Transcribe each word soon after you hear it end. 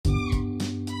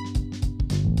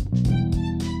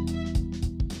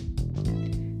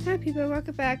people,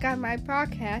 welcome back on my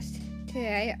podcast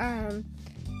today. I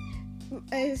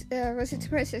listened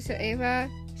to my sister Ava.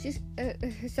 She's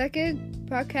her second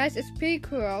podcast is pretty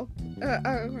cool.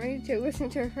 I'm ready to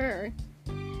listen to her.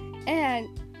 And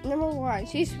number one,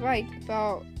 she's right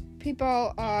about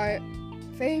people are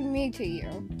very mean to you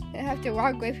and have to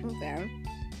walk away from them.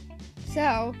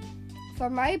 So, for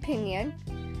my opinion,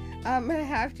 I'm gonna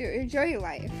have to enjoy your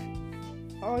life,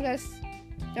 or just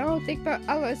don't think about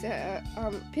others that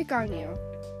pick on you.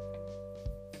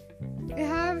 You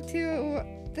have to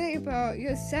think about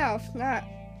yourself, not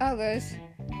others.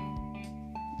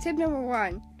 Tip number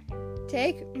one,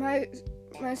 take my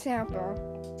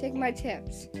sample. Take my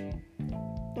tips.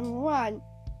 Number one,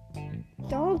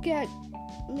 don't get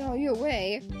your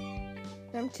way.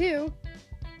 Number two,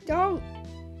 don't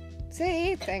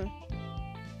say anything.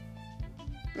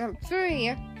 Number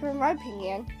three, for my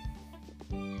opinion,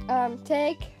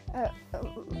 take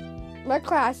my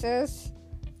classes.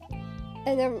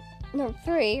 And then number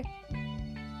three,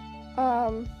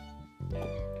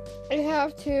 you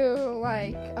have to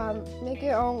make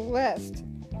your own list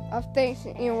of things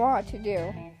that you want to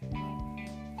do.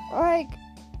 Like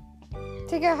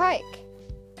take a hike,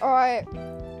 or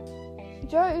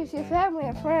enjoy with your family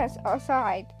and friends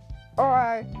outside,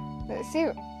 or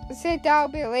sit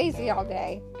down, be lazy all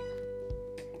day.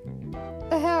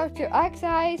 I have to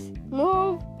exercise,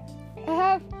 move, and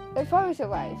have a fun with your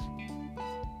life.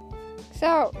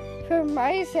 So, for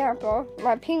my example,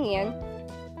 my opinion,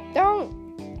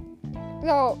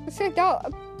 sit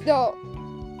down,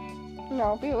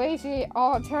 be lazy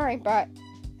all the time, but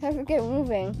have to get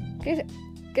moving.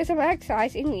 Get some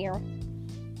exercise in you.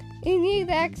 You need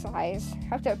the exercise.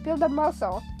 Have to build a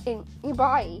muscle in your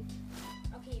body.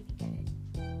 Okay, we get it.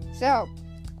 So,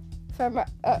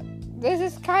 this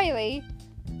is Kylie.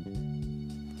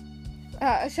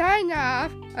 Sign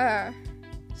off.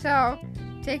 So,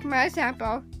 take my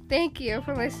example. Thank you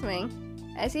for listening.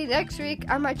 I see you next week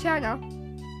on my channel.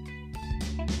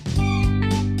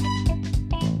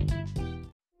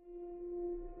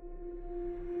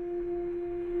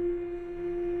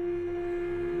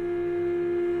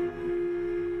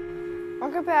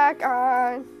 Welcome back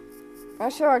on my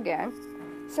show again.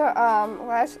 So,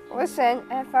 let's listen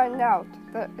and find out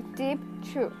the deep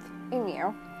truth in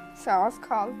you. So, it's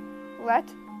called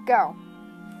Let Go.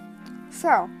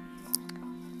 So,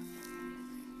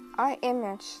 I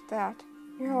image that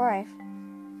your life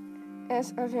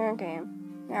is a video game.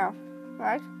 Now,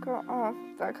 let go of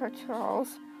the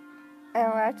controls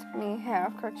and let me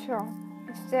have control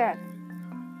instead.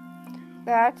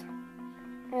 That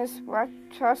is what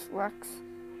trust looks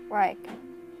like.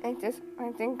 And just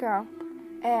letting go.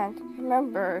 And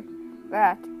remember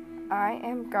that I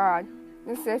am God.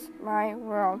 This is my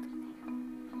world.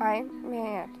 I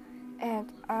made it,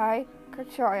 and I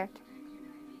control it.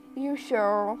 You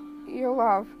show your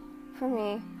love for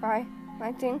me by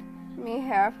letting me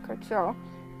have control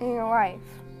in your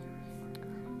life.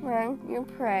 When you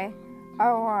pray,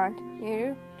 I want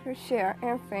you to share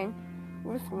everything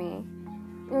with me.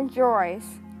 Your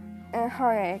joys and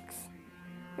heartaches,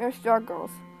 your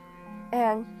struggles,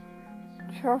 and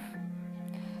triumphs.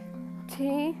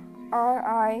 TRIUMPHS.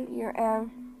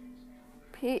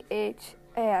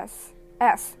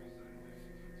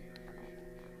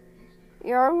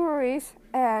 Your worries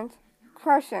and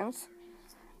questions.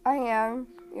 I am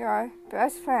your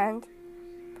best friend.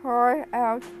 Pour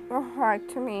out your heart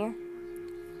to me,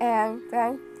 and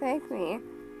then thank me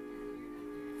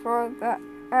for the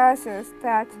answers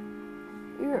that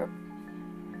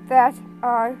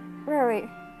are really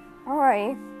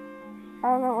already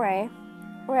on the way.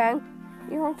 When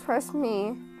you don't trust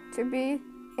me to be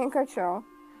in control,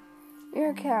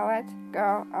 you can let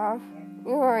go of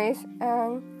your worries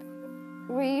and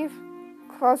leave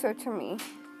closer to me.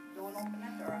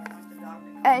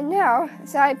 And now,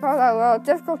 sorry about a little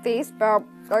difficulties about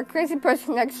the crazy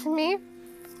person next to me.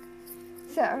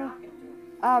 So,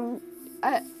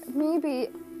 maybe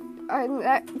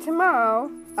tomorrow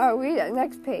I'll read the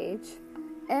next page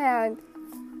and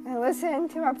listen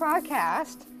to my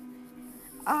podcast.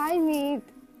 I need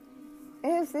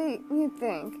everything you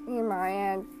think in your mind,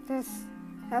 and just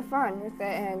have fun with it,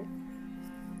 and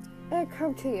it'll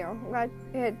come to you. Let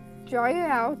it draw you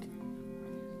out,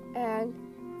 and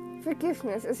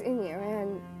forgiveness is in you,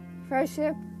 and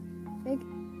friendship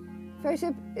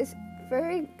is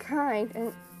very kind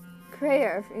and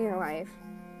creative in your life.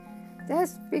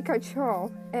 Just be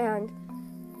control, and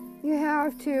you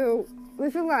have to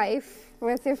live your life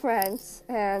with your friends,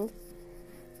 and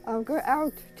go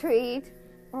out to eat,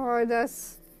 or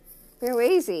just be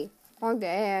lazy all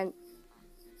day and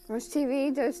watch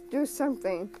TV, just do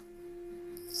something.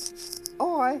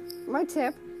 Or my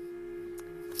tip.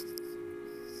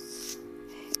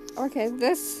 Okay,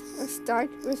 this will start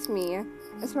with me.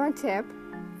 It's my tip.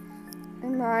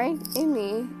 And mind in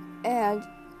me, and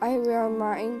I will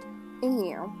mind in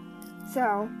you.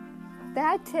 So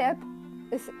that tip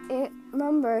is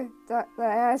remember the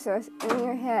answers in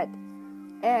your head.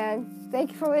 And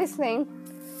thank you for listening.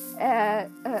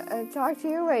 And talk to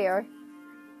you later.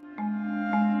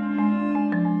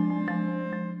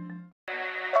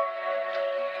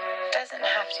 Doesn't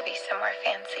have to be somewhere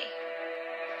fancy.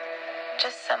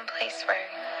 Just someplace where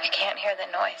you can't hear the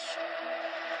noise.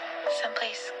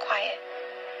 Someplace quiet.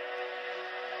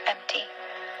 Empty.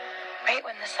 Right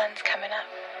when the sun's coming up.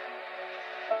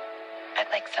 I'd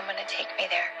like someone to take me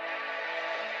there.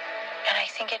 And I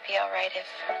think it'd be alright if,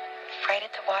 right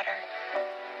at the water,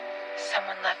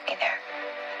 someone left me there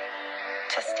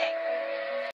to stay.